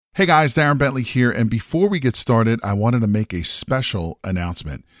Hey guys, Darren Bentley here, and before we get started, I wanted to make a special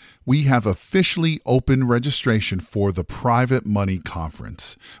announcement. We have officially opened registration for the Private Money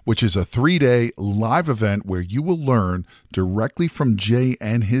Conference, which is a 3-day live event where you will learn directly from Jay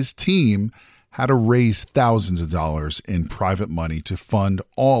and his team how to raise thousands of dollars in private money to fund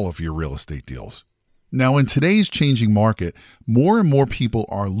all of your real estate deals. Now, in today's changing market, more and more people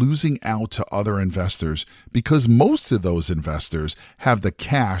are losing out to other investors because most of those investors have the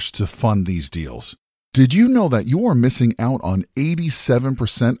cash to fund these deals. Did you know that you are missing out on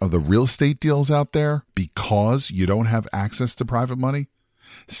 87% of the real estate deals out there because you don't have access to private money?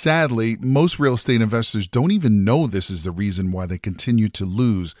 Sadly, most real estate investors don't even know this is the reason why they continue to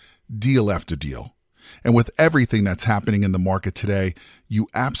lose deal after deal. And with everything that's happening in the market today, you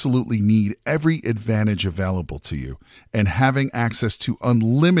absolutely need every advantage available to you. And having access to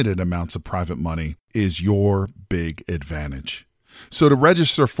unlimited amounts of private money is your big advantage. So to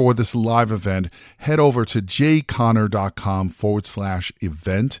register for this live event, head over to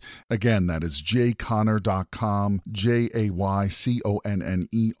jayconner.com/event. Again, that is jayconner.com,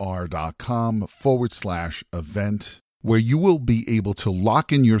 jayconner.com/event, where you will be able to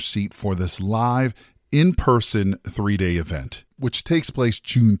lock in your seat for this live in-person 3-day event, which takes place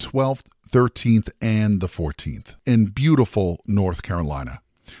June 12th, 13th, and the 14th in beautiful North Carolina.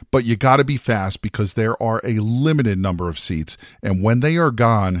 But you got to be fast because there are a limited number of seats, and when they are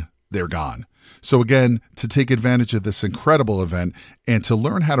gone, they're gone. So again, to take advantage of this incredible event and to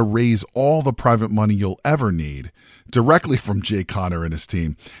learn how to raise all the private money you'll ever need directly from Jay Conner and his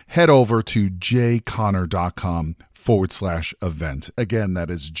team, head over to jayconner.com/event. Again,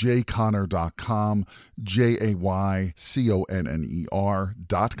 that is jayconner.com,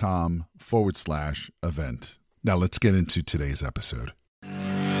 jayconner.com/event. Now let's get into today's episode.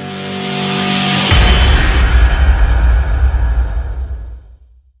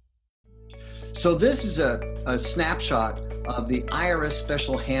 So this is a snapshot of the IRS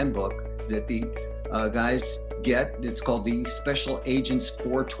special handbook that the guys get. It's called the Special Agents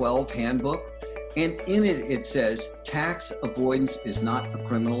 412 Handbook. And in it, it says, tax avoidance is not a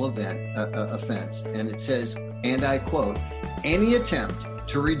criminal offense. And it says, and I quote, any attempt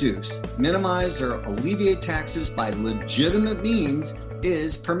to reduce, minimize, or alleviate taxes by legitimate means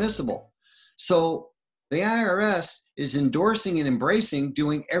is permissible. So the IRS is endorsing and embracing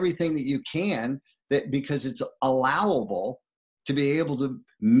doing everything that you can because it's allowable to be able to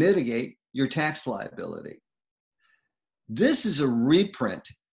mitigate your tax liability. This is a reprint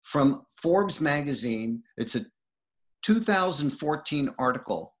from Forbes magazine. It's a 2014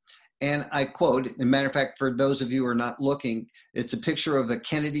 article. And I quote, as a matter of fact, for those of you who are not looking, it's a picture of the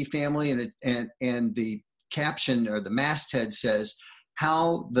Kennedy family and the caption or the masthead says,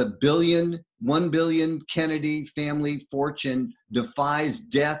 how the 1 billion Kennedy family fortune defies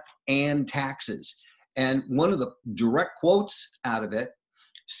death and taxes. And one of the direct quotes out of it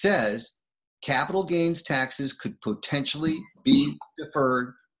says, capital gains taxes could potentially be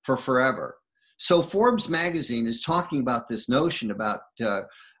deferred for forever. So Forbes magazine is talking about this notion about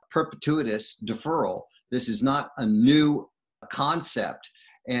perpetuitous deferral. This is not a new concept.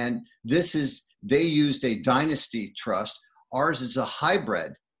 And they used a dynasty trust. Ours is a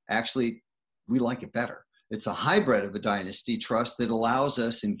hybrid. Actually, we like it better. It's a hybrid of a dynasty trust that allows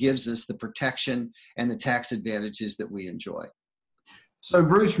us and gives us the protection and the tax advantages that we enjoy. So,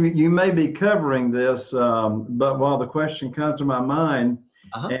 Bruce, you may be covering this, but while the question comes to my mind,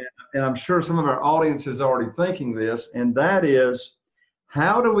 and I'm sure some of our audience is already thinking this, and that is,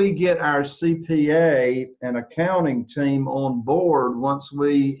 how do we get our CPA and accounting team on board once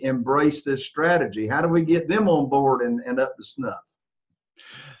we embrace this strategy? How do we get them on board and up to snuff?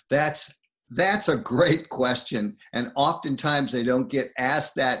 That's a great question. And oftentimes they don't get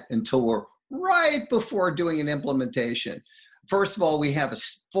asked that until we're right before doing an implementation. First of all, we have a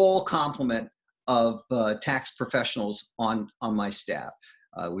full complement of tax professionals on my staff.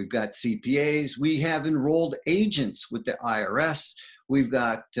 We've got CPAs. We have enrolled agents with the IRS. We've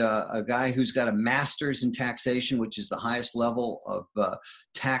got a guy who's got a master's in taxation, which is the highest level of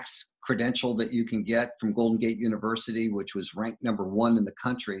tax credential that you can get from Golden Gate University, which was ranked number 1 in the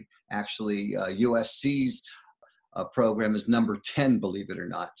country. Actually, USC's program is number 10, believe it or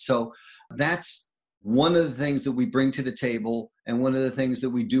not. So that's one of the things that we bring to the table. And one of the things that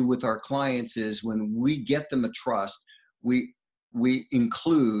we do with our clients is when we get them a trust, we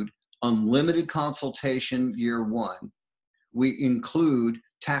include unlimited consultation year 1. We include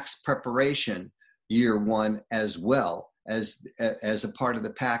tax preparation year 1 as well as a part of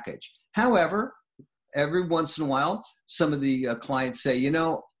the package. However, every once in a while, some of the clients say,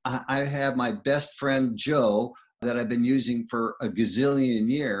 I have my best friend Joe that I've been using for a gazillion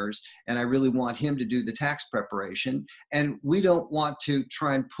years, and I really want him to do the tax preparation. And we don't want to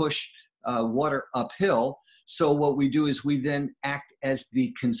try and push water uphill. So what we do is we then act as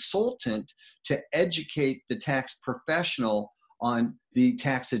the consultant to educate the tax professional on the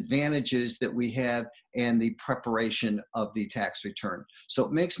tax advantages that we have and the preparation of the tax return. So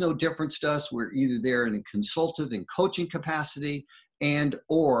it makes no difference to us. We're either there in a consultative and coaching capacity, and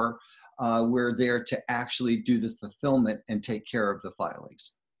or we're there to actually do the fulfillment and take care of the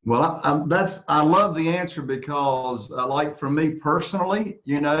filings. Well, I love the answer, because like for me personally,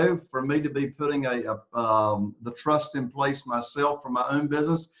 for me to be putting the trust in place myself for my own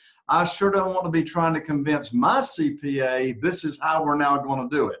business, I sure don't want to be trying to convince my CPA this is how we're now going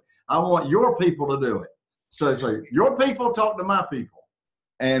to do it. I want your people to do it. So your people talk to my people.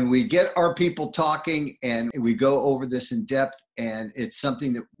 And we get our people talking, and we go over this in depth, and it's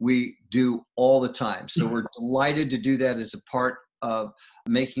something that we do all the time. So we're delighted to do that as a part of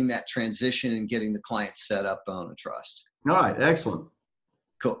making that transition and getting the client set up on a trust. All right, excellent.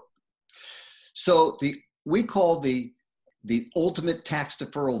 Cool. So we call the ultimate tax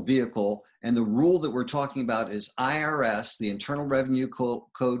deferral vehicle, and the rule that we're talking about is IRS, the Internal Revenue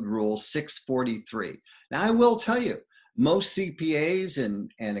Code Rule 643. Now, I will tell you, most CPAs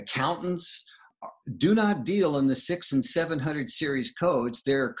and accountants do not deal in the 600 and 700 series codes.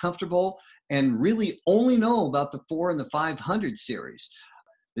 They're comfortable and really only know about the 400 and the 500 series.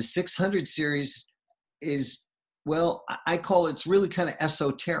 The 600 series is, well, I call it's really kind of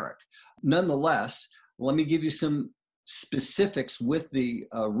esoteric. Nonetheless, let me give you some specifics with the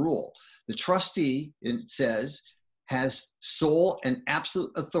rule. The trustee, it says, has sole and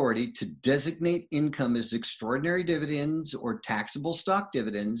absolute authority to designate income as extraordinary dividends or taxable stock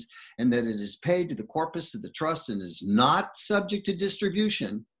dividends, and that it is paid to the corpus of the trust and is not subject to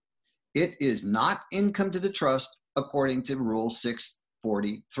distribution. It is not income to the trust according to Rule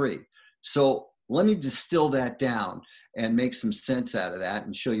 643. So let me distill that down and make some sense out of that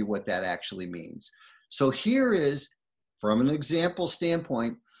and show you what that actually means. So here is, from an example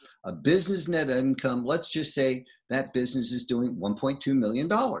standpoint, a business net income. Let's just say that business is doing $1.2 million.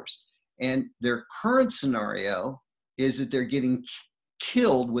 And their current scenario is that they're getting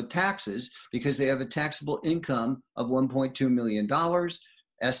killed with taxes because they have a taxable income of $1.2 million,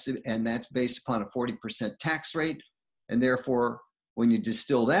 and that's based upon a 40% tax rate. And therefore, when you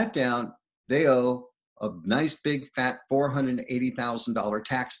distill that down, they owe a nice big fat $480,000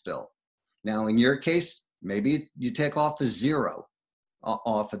 tax bill. Now, in your case, maybe you take off the zero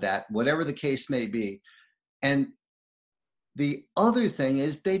off of that, whatever the case may be. And the other thing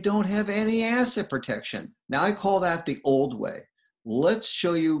is they don't have any asset protection. Now, I call that the old way. Let's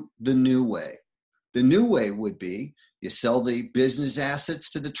show you the new way. The new way would be you sell the business assets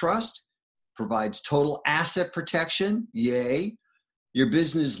to the trust, provides total asset protection, yay. Your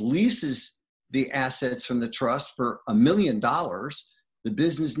business leases the assets from the trust for $1 million. The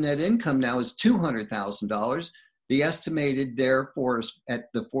business net income now is $200,000. The estimated, therefore, is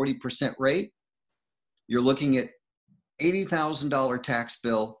at the 40% rate. You're looking at $80,000 tax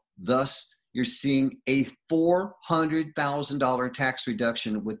bill. Thus, you're seeing a $400,000 tax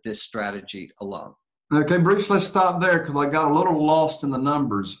reduction with this strategy alone. Okay, Bruce, let's stop there because I got a little lost in the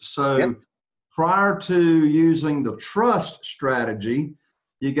numbers. So Yep. Prior to using the trust strategy,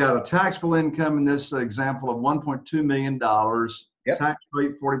 you got a taxable income in this example of $1.2 million, Yep. tax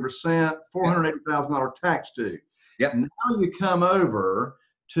rate 40%, $480,000 tax due. Yep. Now you come over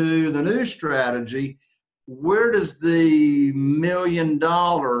to the new strategy. Where does the $1 million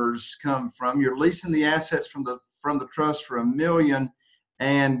come from? You're leasing the assets from the trust for $1 million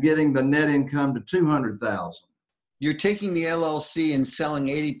and getting the net income to $200,000. You're taking the LLC and selling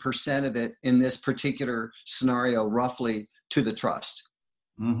 80% of it in this particular scenario, roughly, to the trust.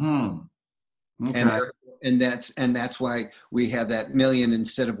 Mm-hmm. Okay. And that's why we have that million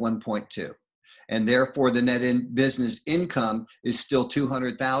instead of 1.2. And therefore the net business income is still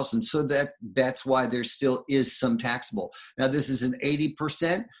 200,000. So that's why there still is some taxable. Now this is an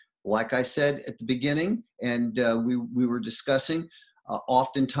 80%, like I said at the beginning, and we were discussing.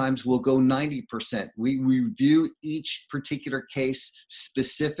 Oftentimes we'll go 90%. We review each particular case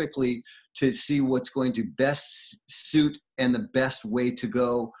specifically to see what's going to best suit and the best way to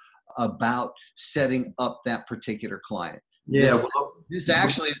go about setting up that particular client. Yeah, this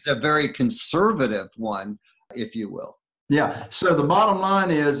actually is a very conservative one, if you will. Yeah. So the bottom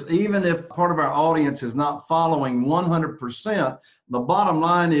line is, even if part of our audience is not following 100%, the bottom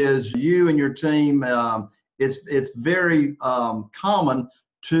line is you and your team, it's very common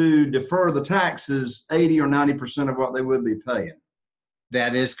to defer the taxes 80 or 90% of what they would be paying.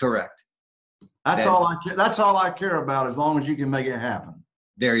 That is correct. That's all I care. That's all I care about, as long as you can make it happen.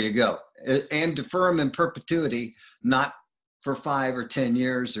 There you go. And defer them in perpetuity, not for 5 or 10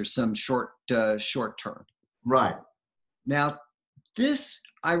 years or some short term. Right. Now,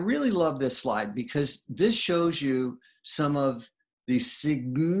 I really love this slide because this shows you some of the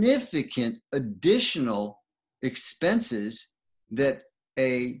significant additional expenses that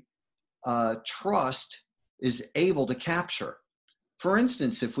a trust is able to capture. For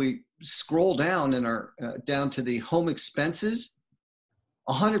instance, if we scroll down down to the home expenses,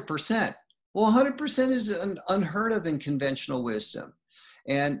 100%. Well, 100% is unheard of in conventional wisdom.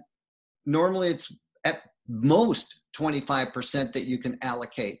 And normally it's at most 25% that you can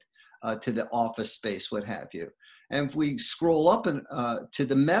allocate to the office space, what have you. And if we scroll up to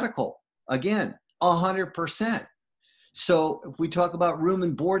the medical, again, 100%. So if we talk about room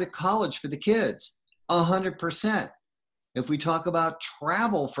and board at college for the kids, 100%. If we talk about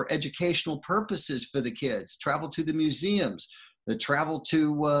travel for educational purposes for the kids, travel to the museums, the travel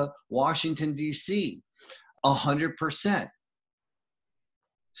to Washington, D.C., 100%.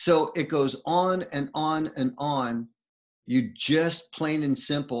 So it goes on and on and on. You just plain and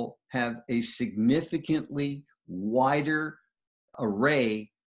simple have a significantly wider array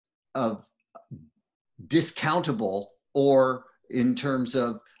of discountable, or in terms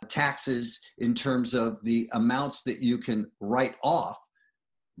of taxes, in terms of the amounts that you can write off,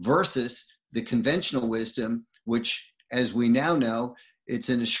 versus the conventional wisdom, which, as we now know, it's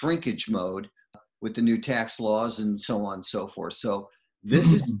in a shrinkage mode with the new tax laws and so on and so forth. So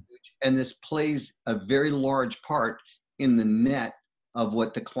this is huge, and this plays a very large part in the net of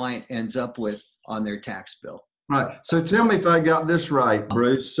what the client ends up with on their tax bill. Right. So tell me if I got this right,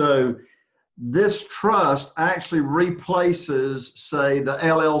 Bruce. So this trust actually replaces, say, the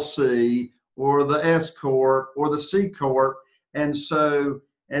LLC or the S Corp or the C Corp. And so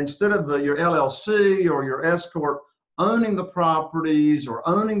instead of your LLC or your S Corp owning the properties or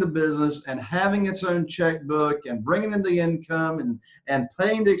owning the business and having its own checkbook and bringing in the income and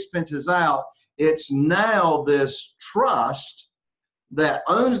paying the expenses out, it's now this trust that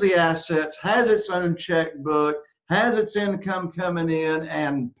owns the assets, has its own checkbook, has its income coming in,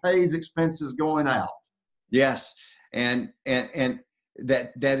 and pays expenses going out. Yes, and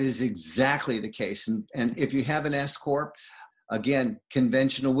that is exactly the case. And if you have an S Corp, again,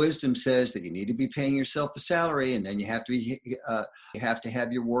 conventional wisdom says that you need to be paying yourself a salary, and then you have to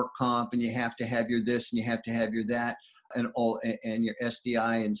have your work comp, and you have to have your this, and you have to have your that, and your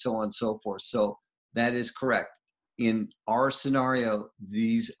SDI, and so on and so forth. So that is correct. In our scenario,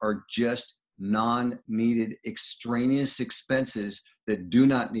 these are just non-needed extraneous expenses that do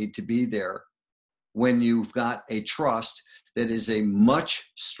not need to be there when you've got a trust that is a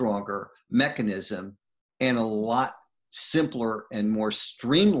much stronger mechanism and a lot simpler and more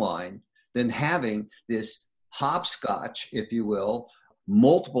streamlined than having this hopscotch, if you will,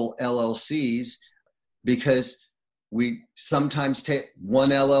 multiple LLCs, because we sometimes take one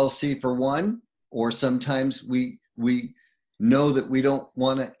LLC for one, or sometimes we know that we don't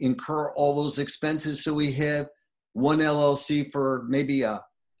want to incur all those expenses, so we have one LLC for maybe a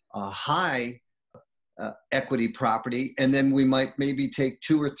high equity property, and then we might maybe take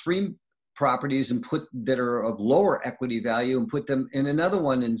 2 or 3 properties and put that are of lower equity value and put them in another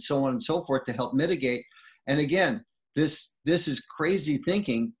one, and so on and so forth, to help mitigate. And again, this is crazy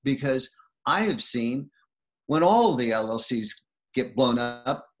thinking, because I have seen when all of the LLCs get blown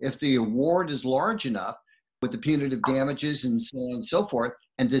up, if the award is large enough with the punitive damages and so on and so forth,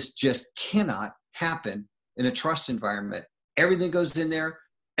 and this just cannot happen in a trust environment. Everything goes in there,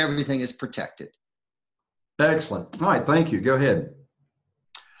 everything is protected. Excellent. All right, thank you. Go ahead.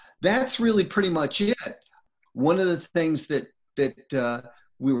 That's really pretty much it. One of the things that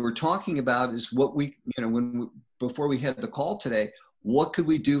we were talking about is what before we had the call today, what could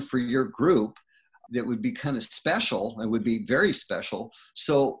we do for your group that would be kind of special and would be very special?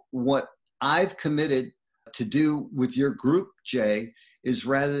 So what I've committed to do with your group, Jay, is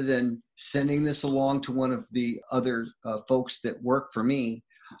rather than sending this along to one of the other folks that work for me,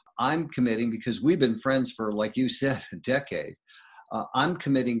 I'm committing, because we've been friends for, like you said, a decade. I'm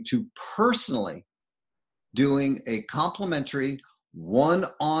committing to personally doing a complimentary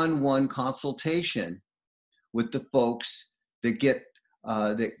one-on-one consultation with the folks that get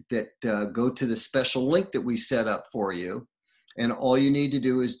go to the special link that we set up for you. And all you need to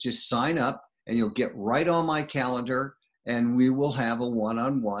do is just sign up, and you'll get right on my calendar, and we will have a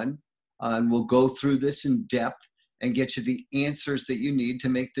one-on-one, and we'll go through this in depth and get you the answers that you need to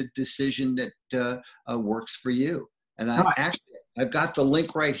make the decision that works for you. And I've got the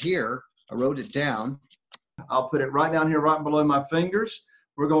link right here. I wrote it down. I'll put it right down here, right below my fingers.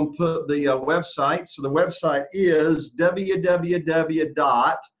 we're going to put the website. So the website is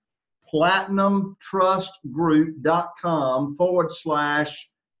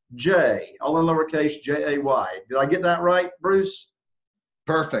www.platinumtrustgroup.com/J, all in lowercase JAY. Did I get that right, Bruce?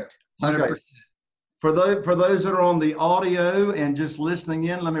 Perfect. 100%. Okay. For those that are on the audio and just listening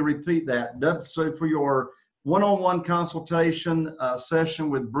in, let me repeat that. So for your one-on-one consultation session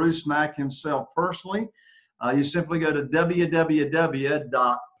with Bruce Mack himself personally, you simply go to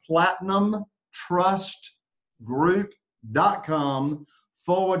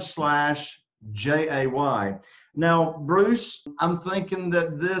www.platinumtrustgroup.com/JAY. Now, Bruce, I'm thinking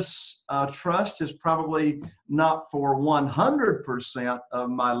that this trust is probably not for 100% of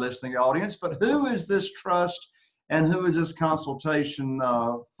my listening audience, but who is this trust and who is this consultation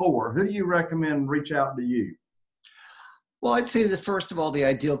for? Who do you recommend reach out to you? Well, I'd say that first of all, the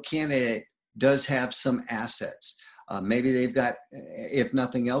ideal candidate does have some assets. Maybe they've got, if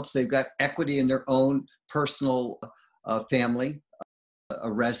nothing else, they've got equity in their own personal family,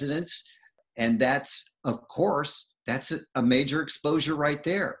 a residence. And that's, of course, that's a major exposure right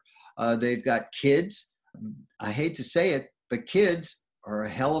there. They've got kids. I hate to say it, but kids are a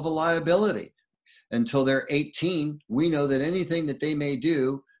hell of a liability. Until they're 18, we know that anything that they may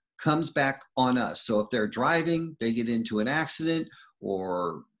do comes back on us. So if they're driving, they get into an accident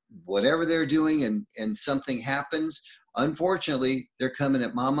or whatever they're doing and something happens, unfortunately, they're coming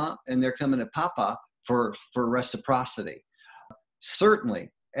at mama and they're coming at papa for reciprocity.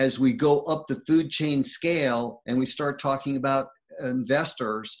 Certainly, as we go up the food chain scale and we start talking about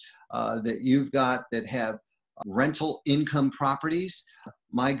investors that you've got that have rental income properties,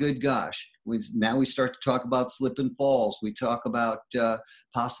 my good gosh, now we start to talk about slip and falls. We talk about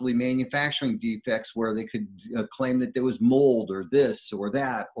possibly manufacturing defects where they could claim that there was mold or this or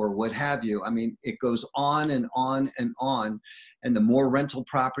that or what have you. I mean, it goes on and on and on. And the more rental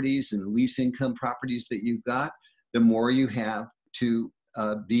properties and lease income properties that you've got, the more you have to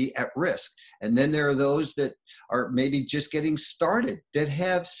be at risk. And then there are those that are maybe just getting started that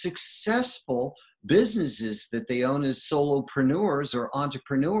have successful businesses that they own as solopreneurs or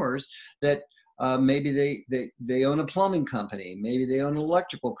entrepreneurs that maybe they own a plumbing company, maybe they own an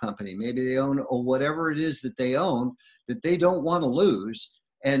electrical company, maybe they own or whatever it is that they own that they don't want to lose.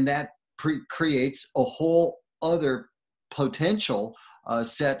 And that creates a whole other potential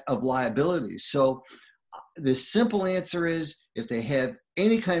set of liabilities. So the simple answer is if they have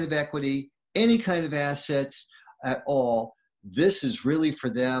any kind of equity, any kind of assets at all, this is really for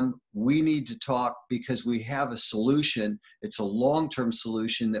them. We need to talk because we have a solution. It's a long-term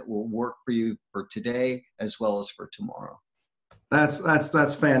solution that will work for you for today as well as for tomorrow. That's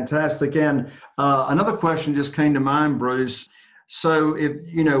fantastic. And another question just came to mind, Bruce. So if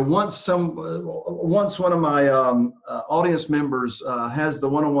once one of my audience members has the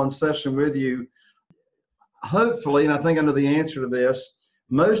one-on-one session with you, hopefully, and I think I know the answer to this,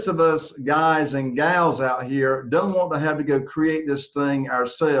 most of us guys and gals out here don't want to have to go create this thing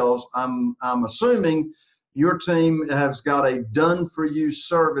ourselves. I'm assuming your team has got a done-for-you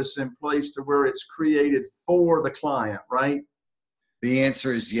service in place to where it's created for the client, right? The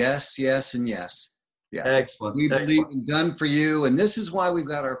answer is yes, yes, and yes. Yeah. Excellent. We believe in done for you, and this is why we've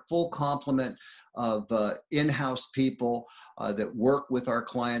got our full complement of in-house people that work with our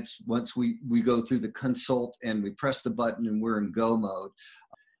clients. Once we go through the consult and we press the button and we're in go mode,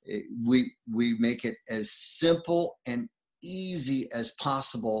 we make it as simple and easy as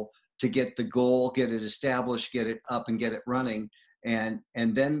possible to get the goal, get it established, get it up and get it running. And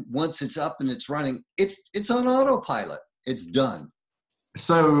then once it's up and it's running, it's on autopilot. It's done.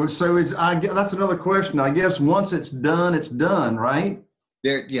 So that's another question. I guess once it's done, right?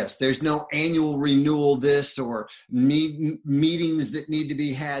 Yes, there's no annual renewal this or meetings that need to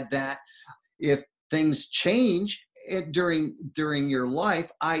be had that. If things change during your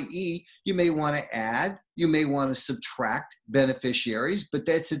life, i.e. you may want to add, you may want to subtract beneficiaries, but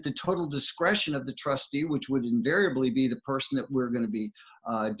that's at the total discretion of the trustee, which would invariably be the person that we're going to be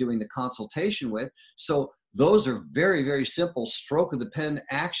doing the consultation with. So those are very, very simple stroke of the pen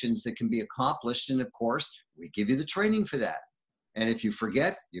actions that can be accomplished. And of course, we give you the training for that. And if you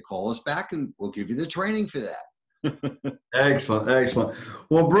forget, you call us back and we'll give you the training for that. Excellent. Excellent.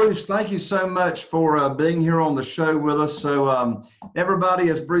 Well, Bruce, thank you so much for being here on the show with us. So everybody,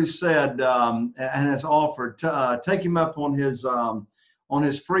 as Bruce said, and has offered, take him up on his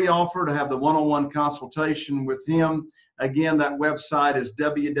free offer to have the one-on-one consultation with him. Again, that website is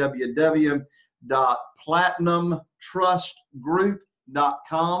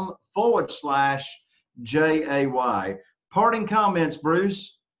www.platinumtrustgroup.com/JAY. Parting comments,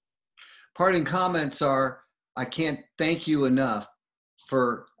 Bruce? Parting comments are, I can't thank you enough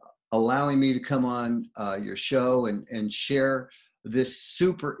for allowing me to come on your show and share this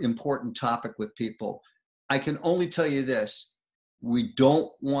super important topic with people. I can only tell you this: we don't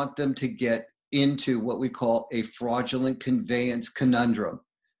want them to get into what we call a fraudulent conveyance conundrum.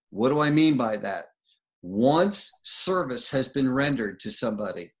 What do I mean by that? Once service has been rendered to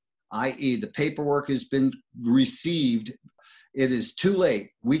somebody, i.e. the paperwork has been received, it is too late.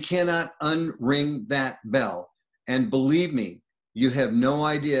 We cannot unring that bell. And believe me, you have no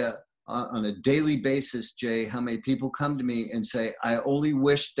idea on a daily basis, Jay, how many people come to me and say, I only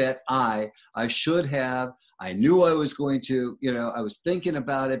wish that I should have, I knew I was going to, I was thinking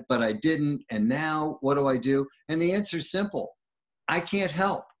about it, but I didn't. And now what do I do? And the answer is simple: I can't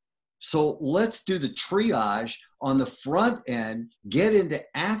help. So let's do the triage on the front end, get into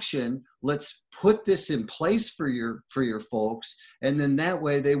action. Let's put this in place for your folks. And then that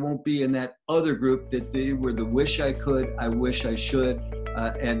way they won't be in that other group that they were the wish I could, I wish I should,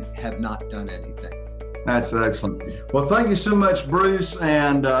 and have not done anything. That's excellent. Well, thank you so much, Bruce.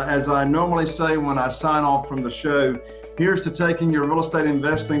 And as I normally say when I sign off from the show, here's to taking your real estate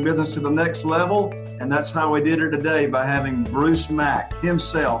investing business to the next level. And that's how we did it today, by having Bruce Mack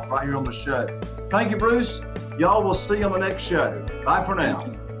himself right here on the show. Thank you, Bruce. Y'all will see you on the next show. Bye for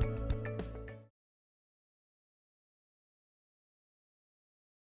now.